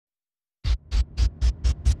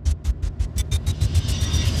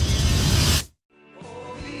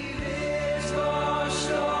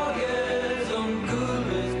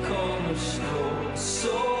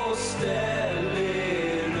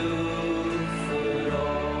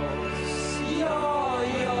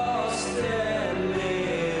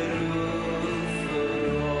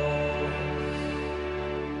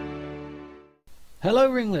Hello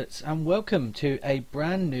ringlets and welcome to a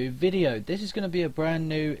brand new video. This is going to be a brand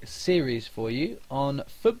new series for you on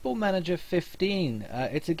Football Manager 15.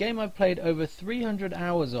 It's a game I've played over 300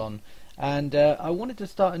 hours on, and I wanted to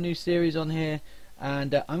start a new series on here,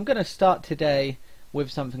 and I'm going to start today with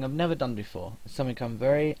something I've never done before. It's something I'm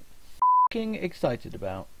very f***ing excited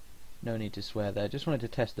about. No need to swear there, just wanted to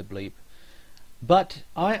test the bleep. But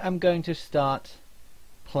I am going to start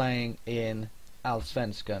playing in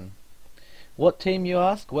Allsvenskan. What team, you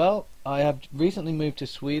ask? Well, I have recently moved to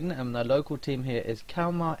Sweden and my local team here is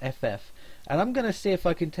Kalmar FF, and I'm going to see if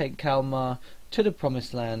I can take Kalmar to the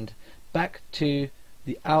promised land, back to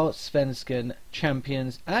the Allsvenskan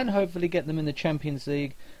champions, and hopefully get them in the Champions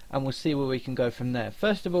League, and we'll see where we can go from there.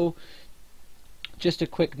 First of all, just a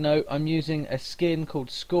quick note, I'm using a skin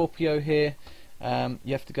called Scorpio here.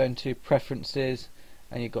 You have to go into preferences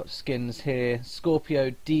and you've got skins here,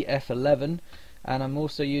 Scorpio DF11. And I'm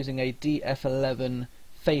also using a DF11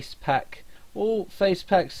 face pack. All face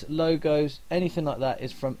packs, logos, anything like that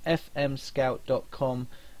is from fmscout.com.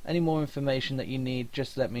 Any more information that you need,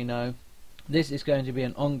 just let me know. This is going to be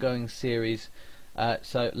an ongoing series,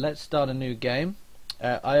 so let's start a new game.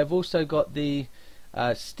 I have also got the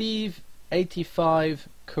Steve 85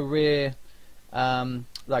 career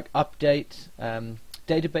like update,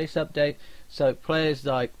 database update. So players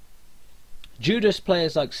like Judas,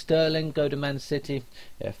 players like Sterling go to Man City.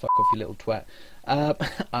 Yeah, fuck off, you little twat.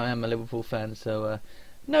 I am a Liverpool fan, so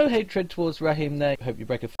no hatred towards Raheem there. Hope you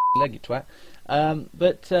break a leg, you twat.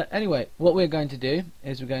 But anyway, what we're going to do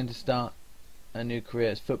is we're going to start a new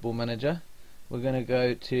career as Football Manager. We're going to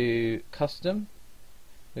go to Custom.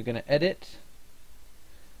 We're going to Edit.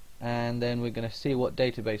 And then we're going to see what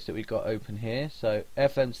database that we got open here. So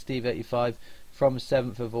FM Steve 85 from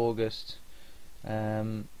 7th of August.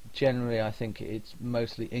 Generally I think it's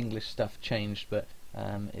mostly English stuff changed, but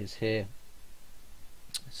is here.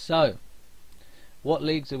 So what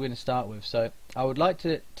leagues are we going to start with? So I would like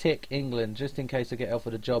to tick England just in case I get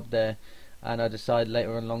offered a job there and I decide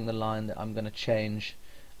later along the line that I'm going to change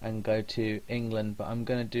and go to England, but I'm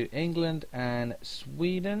going to do England and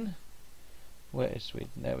Sweden. Where is Sweden?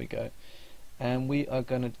 There we go. And we are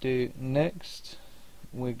going to do next,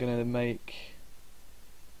 we're going to make,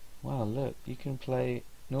 wow, look, you can play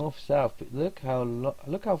north south, but look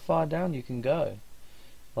how far down you can go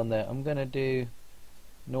on there. I'm gonna do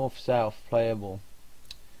north south playable.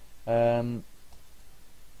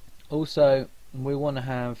 Also we want to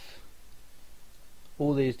have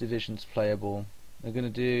all these divisions playable. We're gonna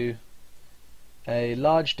do a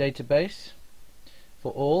large database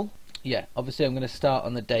for all. Yeah, obviously I'm gonna start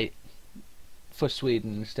on the date for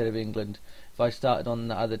Sweden instead of England. If I started on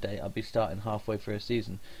the other date, I'd be starting halfway through a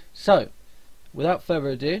season. So without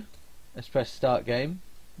further ado, let's press start game.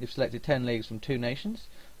 You've selected 10 leagues from 2 nations.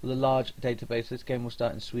 With a large database, this game will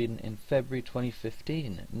start in Sweden in February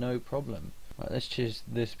 2015. No problem. Right, let's choose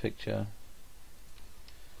this picture.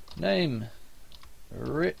 Name,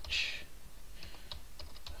 Rich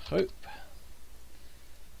Hope.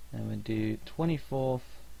 And we do 24th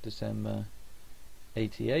December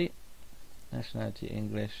 88. Nationality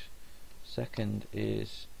English. Second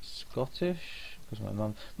is Scottish, because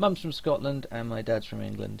my mum's from Scotland and my dad's from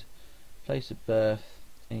England. Place of birth,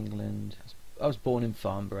 England. I was born in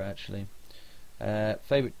Farnborough actually.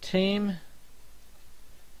 Favourite team.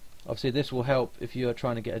 Obviously this will help if you are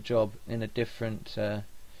trying to get a job in a different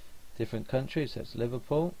country, so that's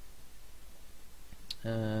Liverpool.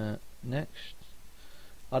 Next.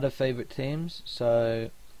 Other favourite teams,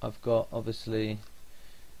 so I've got obviously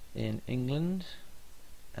in England,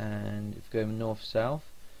 and if you go north south,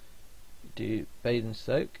 do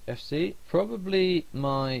Basingstoke FC. Probably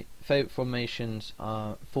my favourite formations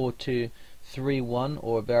are 4-2-3-1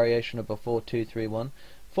 or a variation of a 4-2-3-1.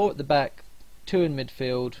 4 at the back, 2 in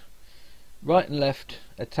midfield, right and left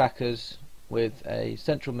attackers with a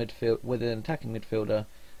central midfield with an attacking midfielder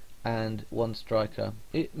and 1 striker.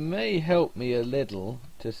 It may help me a little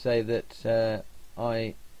to say that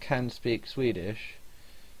I can speak Swedish.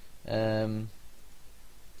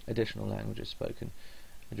 Additional languages spoken.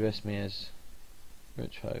 Address me as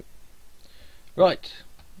Rich Hope. Right,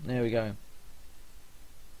 there we go.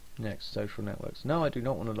 Next, social networks. No, I do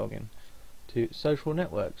not want to log in to social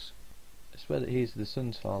networks. I swear that he's the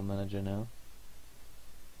Sundsvall manager now.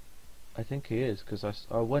 I think he is, because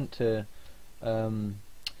I went to the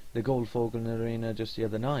Guldfågeln Arena just the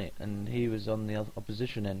other night and he was on the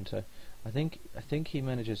opposition end, so I think he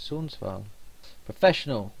manages Sundsvall.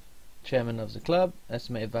 Professional. Chairman of the club,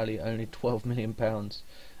 estimated value only £12 million.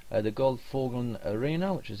 The Guldfågeln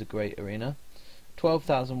Arena, which is a great arena,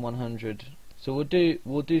 12,100. So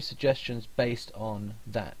we'll do suggestions based on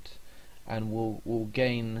that. and we'll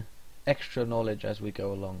gain extra knowledge as we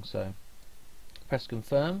go along. So press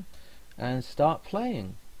confirm and start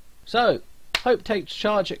playing. So Hope takes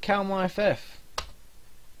charge at Kalmar FF.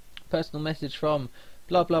 Personal message from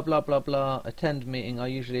blah blah blah blah blah. Attend meeting. I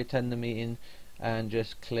usually attend the meeting and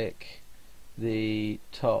just click the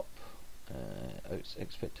top.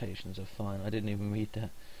 Expectations are fine. I didn't even read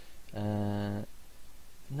that.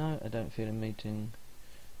 No, I don't feel a meeting.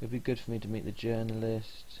 It would be good for me to meet the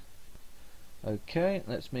journalist. Okay,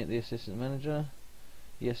 let's meet the assistant manager.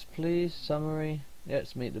 Yes please. Summary.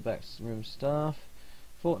 Let's meet the backroom staff.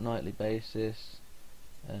 Fortnightly basis.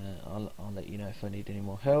 I'll let you know if I need any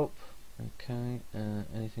more help. Okay,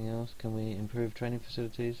 anything else? Can we improve training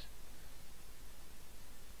facilities?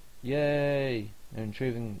 Yay! They're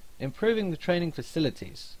improving the training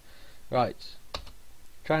facilities. Right.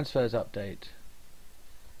 Transfers update.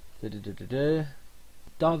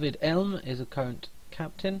 David Elm is the current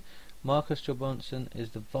captain. Marcus Johansson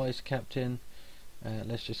is the vice captain.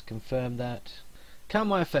 Let's just confirm that.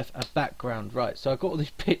 Kalmar FF, a background. Right, so I've got all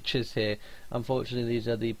these pictures here. Unfortunately, these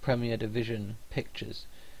are the Premier Division pictures.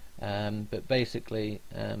 But basically,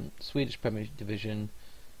 Swedish Premier Division,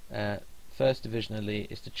 First Division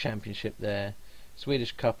Elite is the championship there.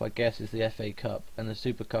 Swedish Cup, I guess, is the FA Cup, and the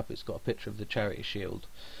Super Cup, it's got a picture of the Charity Shield.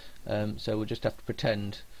 So we'll just have to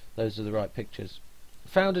pretend those are the right pictures.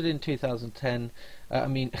 Founded in 2010,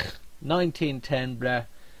 1910, blah.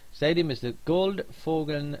 Stadium is the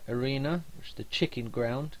Guldfågeln Arena, which is the chicken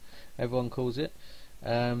ground, everyone calls it.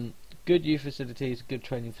 Good youth facilities, good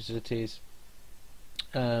training facilities.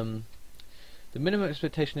 The minimum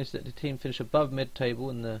expectation is that the team finish above mid-table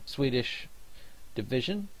in the Swedish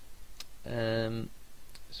division.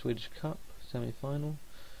 Swedish Cup semi-final.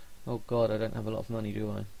 Oh god, I don't have a lot of money,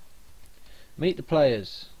 do I? Meet the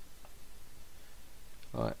players.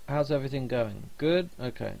 Alright, how's everything going? Good?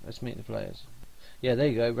 Okay, let's meet the players. Yeah, there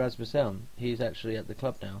you go, Rasmus Elm. He's actually at the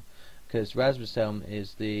club now, because Rasmus Elm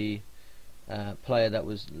is the player that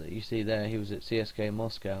you see there. He was at CSKA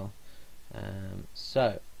Moscow.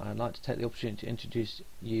 So I'd like to take the opportunity to introduce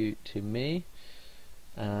you to me.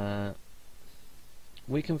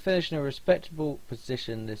 We can finish in a respectable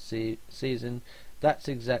position this season. That's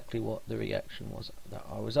exactly what the reaction was that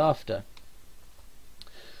I was after.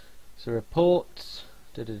 So reports,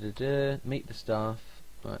 meet the staff.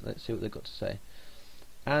 Right, let's see what they've got to say.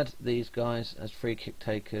 Add these guys as free kick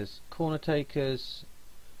takers, corner takers.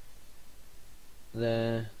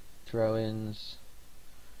 There, throw-ins.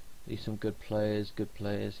 These some good players.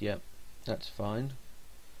 Yep, that's fine.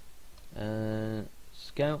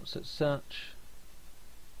 Scouts as such.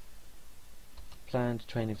 Planned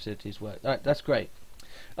training facilities work. Alright, that's great.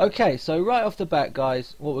 Okay, so right off the bat,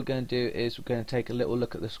 guys, what we're going to do is we're going to take a little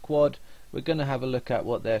look at the squad. We're going to have a look at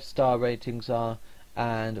what their star ratings are,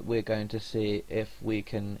 and we're going to see if we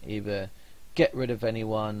can either get rid of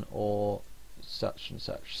anyone or such and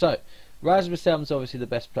such. So Rasmus Elm's obviously the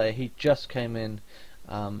best player. He just came in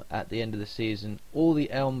at the end of the season. All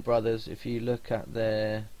the Elm brothers, if you look at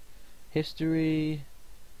their history,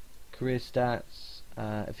 career stats,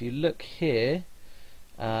 if you look here,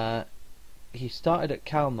 he started at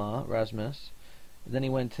Kalmar, Rasmus, then he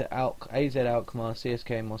went to AZ Alkmaar,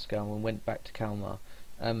 CSKA Moscow, and went back to Kalmar.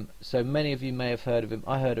 So many of you may have heard of him.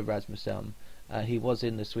 I heard of Rasmus Elm. He was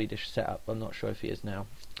in the Swedish setup. I'm not sure if he is now.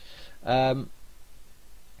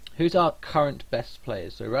 Who's our current best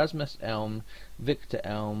players? So Rasmus Elm, Victor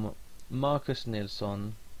Elm, Marcus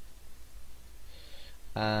Nilsson,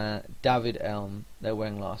 David Elm. They're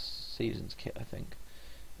wearing last season's kit, I think.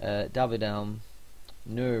 David Elm,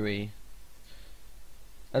 Nuri.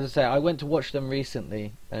 As I say, I went to watch them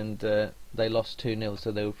recently, and they lost 2-0,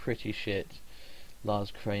 so they were pretty shit.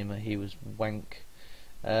 Lars Kramer, he was wank.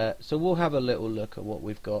 So we'll have a little look at what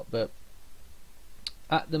we've got, but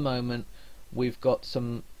at the moment we've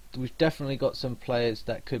definitely got some players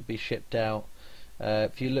that could be shipped out.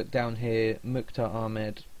 If you look down here, Mukhtar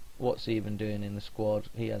Ahmed, what's he even doing in the squad?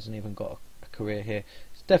 He hasn't even got a career here.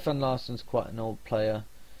 Stefan Larsson's quite an old player,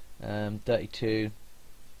 32.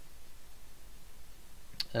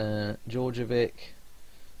 Djordjevic,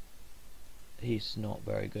 he's not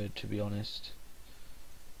very good, to be honest.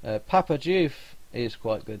 Papa Diouf is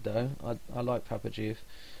quite good though. I like Papa Diouf.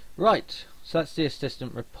 Right, so that's the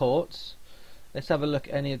assistant reports. Let's have a look.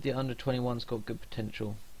 Any of the under 21s got good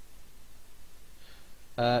potential.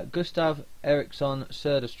 Gustav Eriksson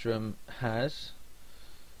Söderström has.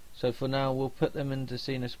 So for now we'll put them in the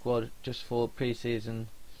senior squad just for pre-season.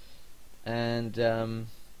 And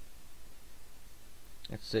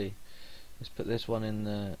let's see. Let's put this one in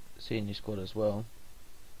the senior squad as well.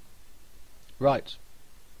 Right.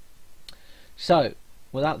 So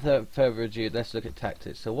without further ado, let's look at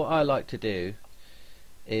tactics. So what I like to do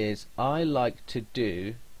is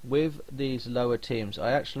with these lower teams,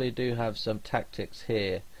 I actually do have some tactics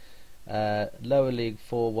here. Lower league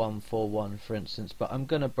 4-1-4-1 for instance, but I'm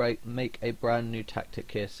going to make a brand new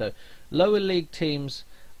tactic here. So lower league teams,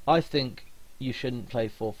 I think you shouldn't play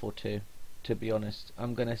 4-4-2, to be honest.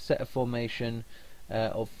 I'm going to set a formation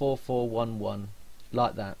of 4-4-1-1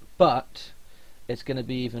 like that, but it's going to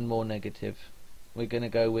be even more negative. We're going to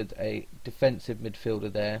go with a defensive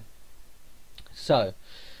midfielder there. So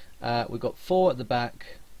we've got 4 at the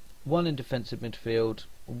back, 1 in defensive midfield,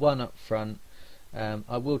 1 up front.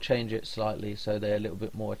 I will change it slightly so they're a little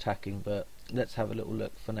bit more attacking, but let's have a little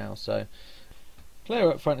look for now. So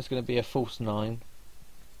player up front is going to be a false 9.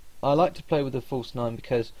 I like to play with a false 9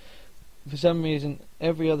 because for some reason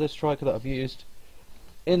every other striker that I've used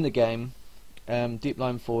in the game, deep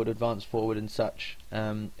line forward, advanced forward and such,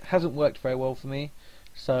 hasn't worked very well for me,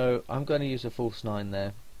 so I'm going to use a false 9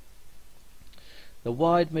 there. The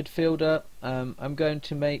wide midfielder, I'm going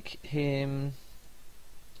to make these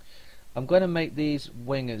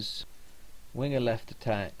wingers, winger left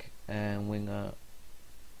attack and winger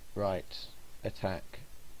right attack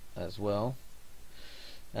as well.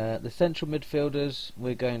 The central midfielders,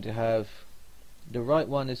 we're going to have, the right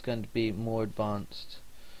one is going to be more advanced,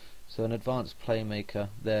 so an advanced playmaker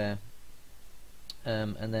there,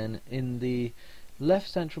 and then in the left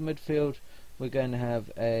central midfield we're going to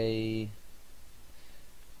have a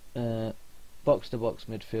box-to-box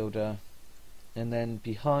midfielder, and then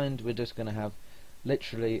behind we're just going to have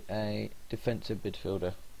literally a defensive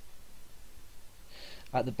midfielder.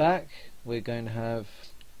 At the back we're going to have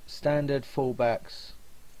standard fullbacks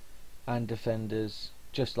and defenders,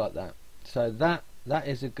 just like that. So that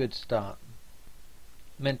is a good start.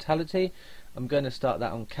 Mentality, I'm going to start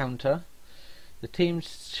that on counter. The team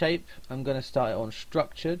shape, I'm going to start it on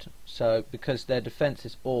structured, so because their defense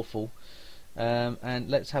is awful. And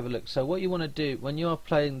let's have a look. So what you want to do when you are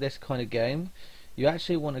playing this kind of game, you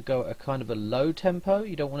actually want to go at a kind of a low tempo.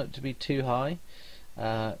 You don't want it to be too high.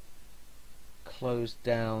 Close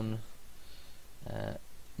down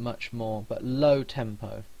much more, but low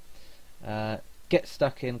tempo. Get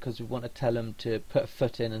stuck in, because we want to tell them to put a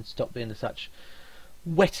foot in and stop being such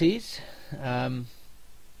wetties.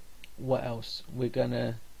 What else? We're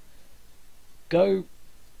gonna go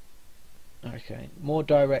more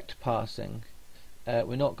direct passing.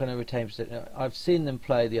 We're not going to retain position. I've seen them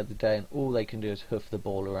play the other day and all they can do is hoof the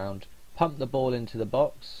ball around, pump the ball into the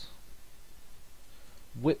box,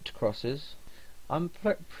 whipped crosses. I'm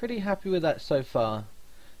pretty happy with that so far.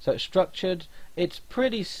 So it's structured, it's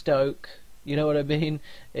pretty Stoke, you know what I mean?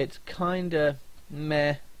 It's kinda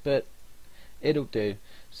meh, but it'll do.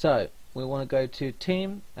 So we want to go to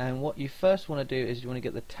team, and what you first want to do is you want to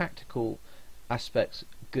get the tactical aspects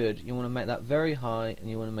good. You want to make that very high, and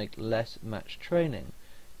you want to make less match training,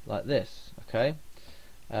 like this. Okay.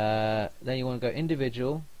 Then you want to go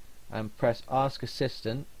individual and press ask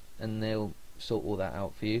assistant, and they'll sort all that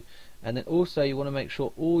out for you. And then also you want to make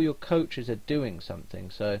sure all your coaches are doing something.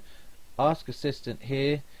 So ask assistant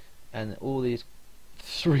here, and all these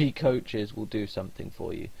 3 coaches will do something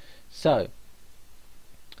for you. So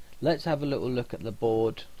let's have a little look at the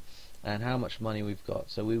board and how much money we've got.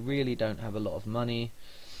 So we really don't have a lot of money.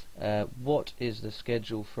 What is the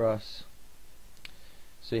schedule for us?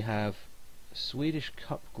 So we have Swedish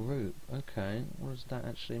Cup group. Okay, what does that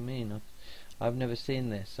actually mean? I've never seen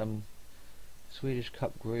this. Swedish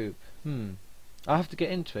Cup group. I have to get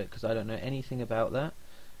into it because I don't know anything about that.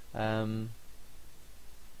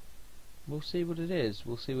 We'll see what it is.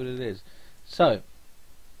 We'll see what it is. So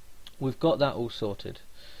we've got that all sorted.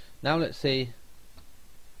 Now let's see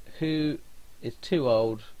who is too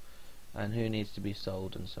old and who needs to be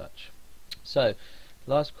sold and such. So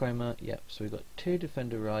Lars Kramer, yep, so we've got 2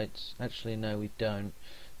 defender rights. Actually no, we don't,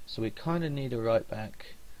 so we kind of need a right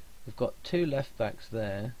back. We've got 2 left backs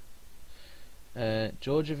there.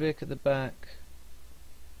 Djordjevic at the back,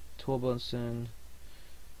 Torbjörnsson.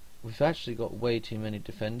 We've actually got way too many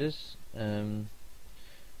defenders. Ramhorn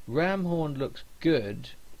looks good,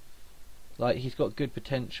 like he's got good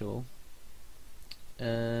potential.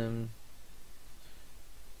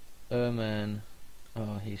 Man,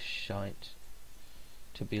 oh, he's shite.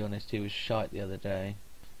 To be honest, he was shite the other day.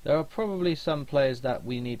 There are probably some players that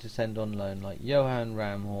we need to send on loan, like Johan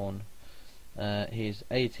Ramhorn. He's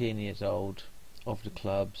 18 years old, off the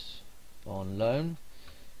clubs, on loan,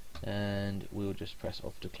 and we'll just press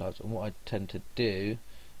off the clubs. And what I tend to do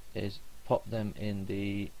is pop them in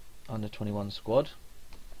the under 21 squad.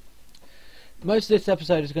 Most of this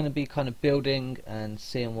episode is going to be kind of building and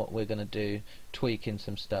seeing what we're going to do, tweaking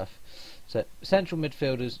some stuff. So central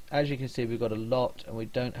midfielders, as you can see, we've got a lot, and we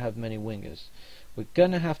don't have many wingers. We're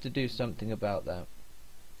gonna have to do something about that.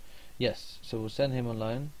 Yes, so we'll send him on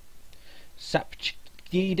loan.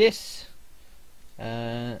 Sapchidis,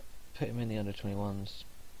 put him in the under 21s.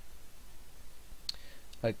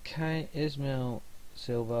 Okay, Ismail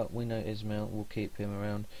Silva, we know Ismail, we'll keep him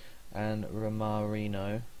around, and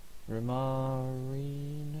Romarino,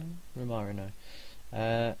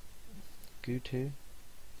 Gutu,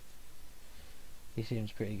 he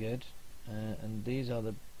seems pretty good, and these are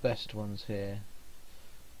the best ones here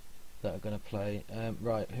that are going to play.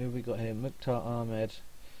 Right, who have we got here? Mukhtar Ahmed.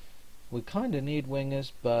 We kind of need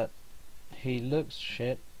wingers, but he looks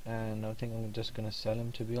shit, and I think I'm just going to sell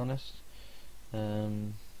him, to be honest.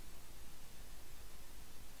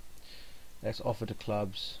 Let's offer to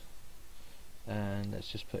clubs, and let's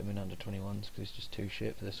just put him in under 21s because he's just too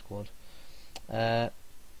shit for this squad.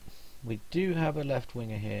 We do have a left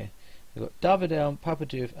winger here. We've got David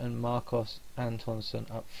Papadouf and Marcos Antonsson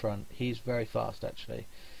up front. He's very fast, actually.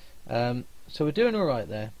 So we're doing alright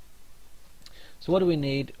there. So what do we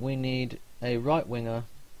need? We need a right winger,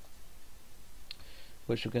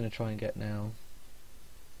 which we're going to try and get now.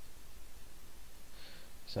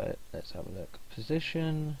 So let's have a look.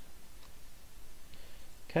 Position,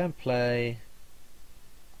 can play,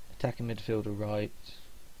 attacking midfielder right,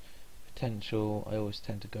 potential. I always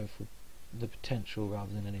tend to go for the potential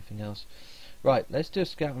rather than anything else. Right, let's do a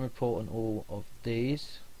scouting report on all of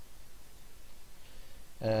these.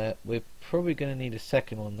 We're probably going to need a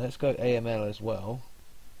second one. Let's go AML as well,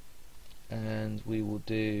 and we will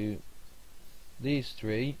do these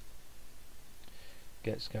three.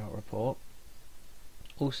 Get scout report.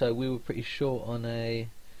 Also, we were pretty short on a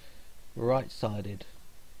right-sided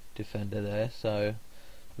defender there, so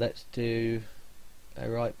let's do a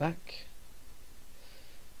right back.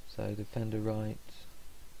 So defender right,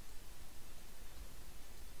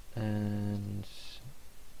 and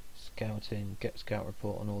scouting, get scout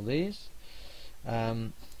report on all these.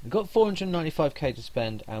 We've got 495k to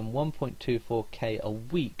spend and 1.24k a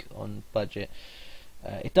week on budget.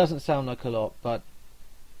 It doesn't sound like a lot, but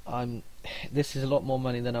this is a lot more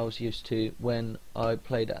money than I was used to when I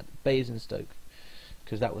played at Basingstoke,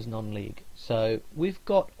 because that was non-league. So we've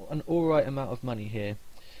got an alright amount of money here.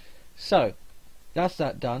 So that's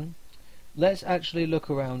that done. Let's actually look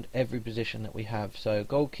around every position that we have. So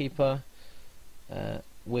goalkeeper,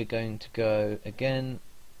 we're going to go again,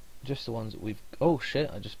 just the ones that we've. Oh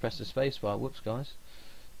shit! I just pressed the space bar. Whoops, guys.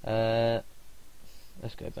 Let's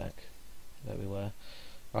go back. There we were.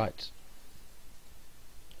 Right.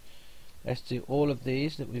 Let's do all of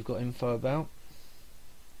these that we've got info about.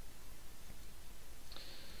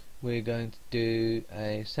 We're going to do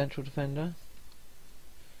a central defender,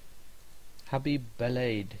 Habib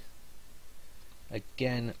Belaid.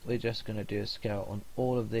 Again, we're just going to do a scout on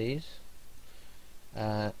all of these.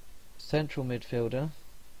 Central midfielder,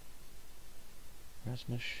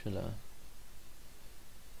 Rasmus Schüller.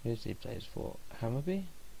 Who's he plays for? Hammarby?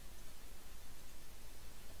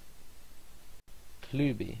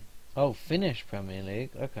 Klubi. Oh, Finnish Premier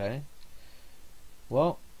League. Okay.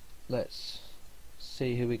 Well, let's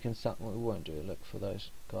see who we can suck. Well, we won't do a look for those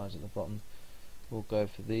guys at the bottom. We'll go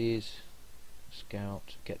for these.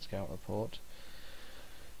 Scout, get scout report.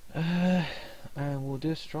 And we'll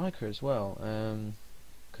do a striker as well,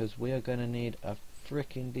 because we are going to need a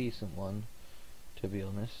freaking decent one, to be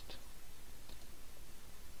honest.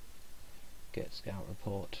 Get scout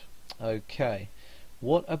report. Okay,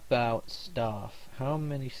 what about staff? How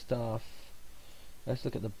many staff? Let's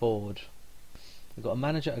look at the board. We've got a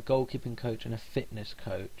manager, a goalkeeping coach, and a fitness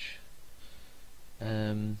coach.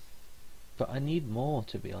 But I need more,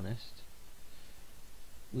 to be honest.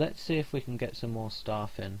 Let's see if we can get some more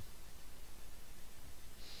staff in.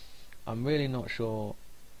 I'm really not sure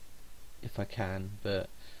if I can, but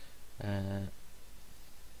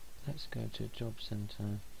let's go to job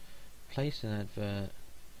centre, place an advert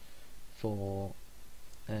for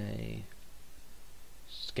a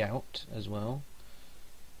scout as well.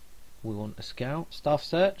 We want a scout. Staff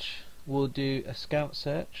search, we'll do a scout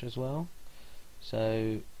search as well.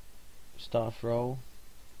 So staff role,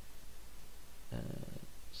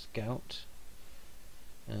 scout.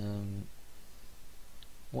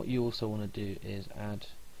 What you also want to do is add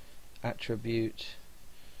attribute,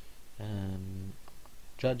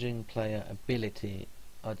 judging player ability.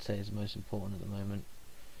 I'd say is most important at the moment.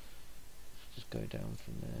 Just go down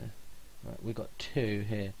from there. Right, we've got two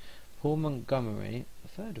here. Paul Montgomery,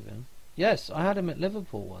 I've heard of him. Yes, I had him at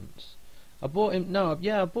Liverpool once. I bought him. No,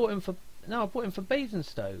 yeah, I bought him for. No, I bought him for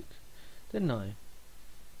Basingstoke, didn't I?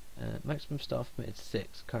 Maximum staff permitted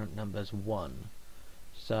 6. Current number's 1.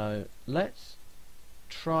 So let's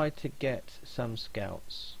try to get some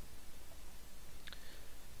scouts.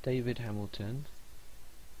 David Hamilton.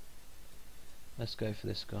 Let's go for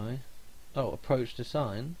this guy. Oh, approach to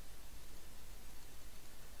sign.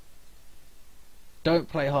 Don't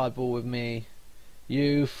play hardball with me,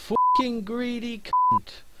 you fucking greedy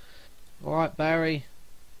cunt. Alright, Barry.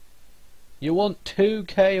 You want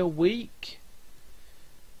 2k a week?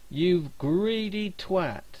 You greedy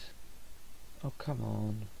twat. Oh, come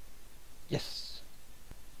on. Yes.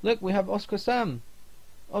 Look, we have Oscar Sam.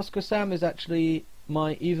 Oscar Sam is actually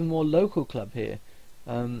my even more local club here.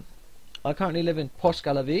 I currently live in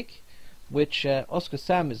Påskallavik, which Oscar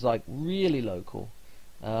Sam is like really local.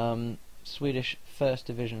 Swedish First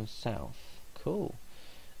Division South. Cool.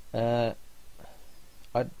 I'd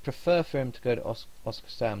prefer for him to go to Oscar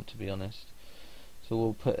Sam, to be honest. So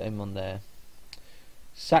we'll put him on there.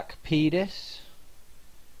 Sakpidis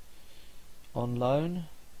on loan.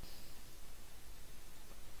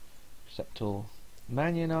 Except all.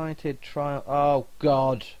 Man United trial. Oh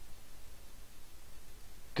God.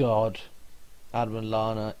 God. Adman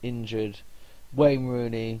Lana injured. Wayne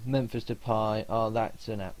Rooney, Memphis Depay. Oh, that's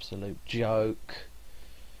an absolute joke.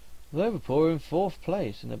 Liverpool are in 4th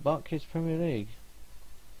place in the Barclays Premier League.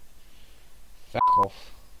 Fuck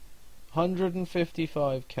off.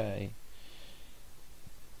 155k.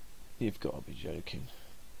 You've got to be joking.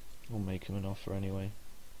 We'll make him an offer anyway.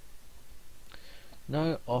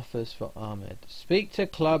 No offers for Ahmed. Speak to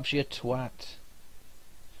clubs, you twat.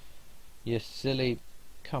 You silly.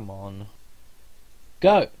 Come on.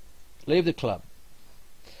 Go! Leave the club.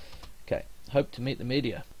 Okay. Hope to meet the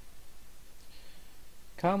media.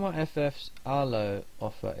 Kalmar FF's Arlo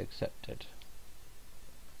offer accepted.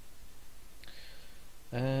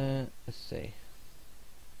 Let's see.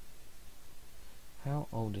 How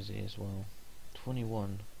old is he as well?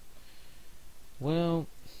 21. Well,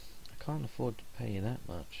 I can't afford to pay you that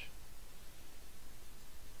much.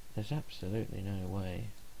 There's absolutely no way.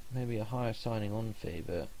 Maybe a higher signing on fee,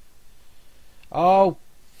 but... Oh!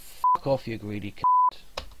 Fuck off, you greedy cunt.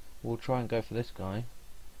 We'll try and go for this guy.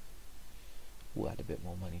 We'll add a bit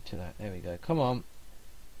more money to that. There we go. Come on.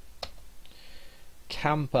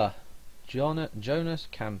 Camper. Jonas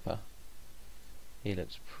Camper. He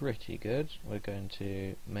looks pretty good. We're going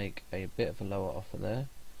to make a bit of a lower offer there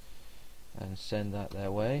and send that their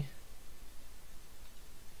way.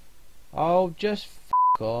 Oh, just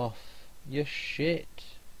fuck off. You shit.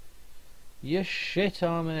 You shit,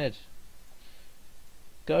 Ahmed.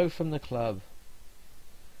 Go from the club.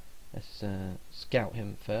 Let's scout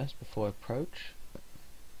him first before approach.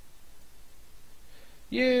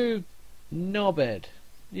 You knobhead.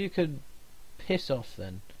 You could piss off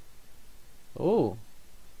then. Oh,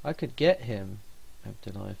 I could get him.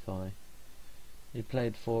 Abdullahi. He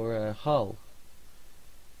played for Hull,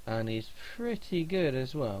 and he's pretty good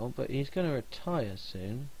as well. But he's going to retire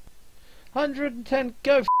soon. 110.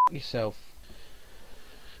 Go f yourself.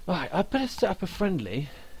 Right, I better set up a friendly.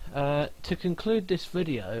 To conclude this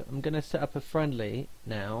video, I'm going to set up a friendly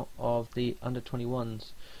now of the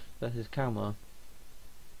under-21s versus Kalmar.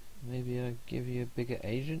 Maybe I'll give you a bigger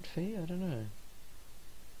agent fee. I don't know.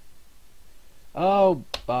 Oh,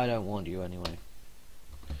 I don't want you anyway.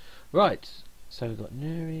 Right, so we've got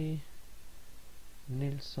Nuri,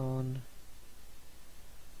 Nilsson.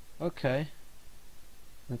 Okay,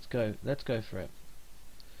 let's go for it.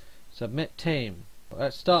 Submit team.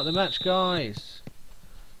 Let's start the match, guys.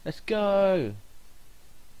 Let's go.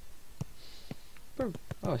 Oh,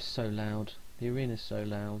 it's so loud. The arena's so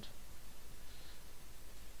loud.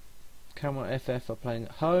 Kalmar FF are playing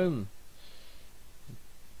at home.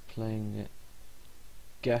 Playing at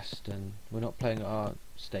Gaston. We're not playing at our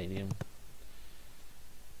stadium.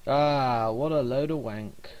 Ah, what a load of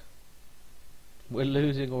wank. We're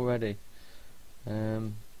losing already.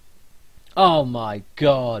 Oh my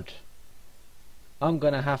god. I'm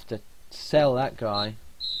gonna have to sell that guy.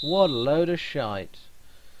 What a load of shite.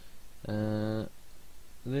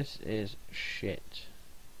 This is shit.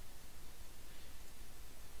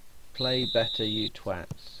 Play better, you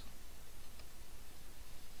twats.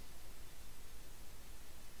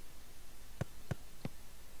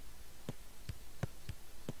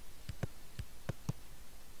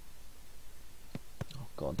 Oh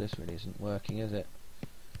god, this really isn't working, is it?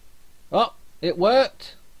 Oh, it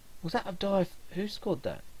worked! Was that a dive? Who scored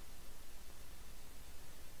that?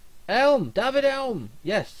 Elm! David Elm!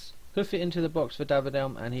 Yes! Hoof it into the box for David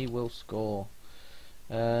Elm and he will score.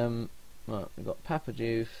 Right, we've got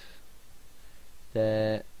Papadoof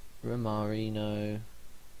there, Romarino,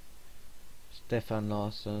 Stefan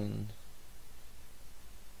Larsson,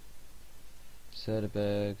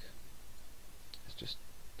 Söderberg. Let's just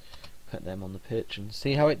at them on the pitch and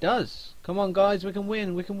see how it does. Come on guys, we can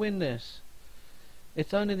win this.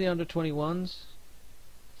 It's only the under 21s.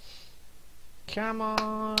 Come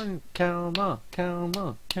on, Kalmar,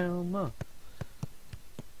 Kalmar, Kalmar.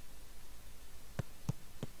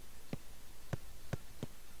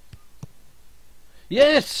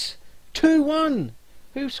 Yes! 2-1!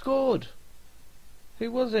 Who scored? Who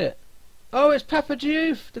was it? Oh, it's Papa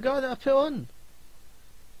Diouf, the guy that I put on.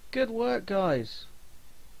 Good work, guys.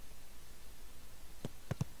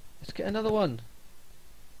 Let's get another one.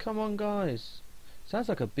 Come on, guys. Sounds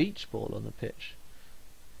like a beach ball on the pitch.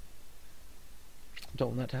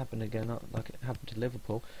 Don't want that to happen again, like it happened to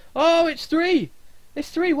Liverpool. Oh, it's 3!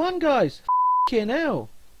 It's 3-1, guys. F***ing hell.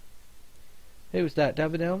 Who was that,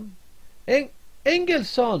 David Elm?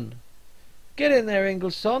 Ingelsson! Get in there,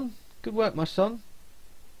 Ingelsson. Good work, my son.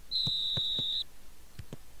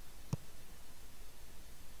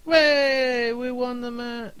 Way! We won the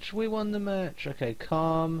match. We won the match. Okay,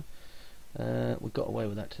 calm. We got away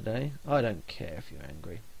with that today. I don't care if you're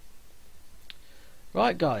angry.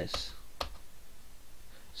 Right, guys.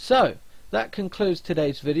 So, that concludes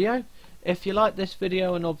today's video. If you like this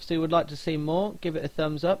video and obviously would like to see more, give it a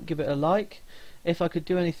thumbs up, give it a like. If I could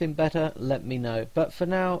do anything better, let me know. But for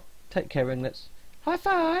now, take care, RiNGLeTS. High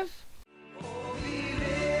five!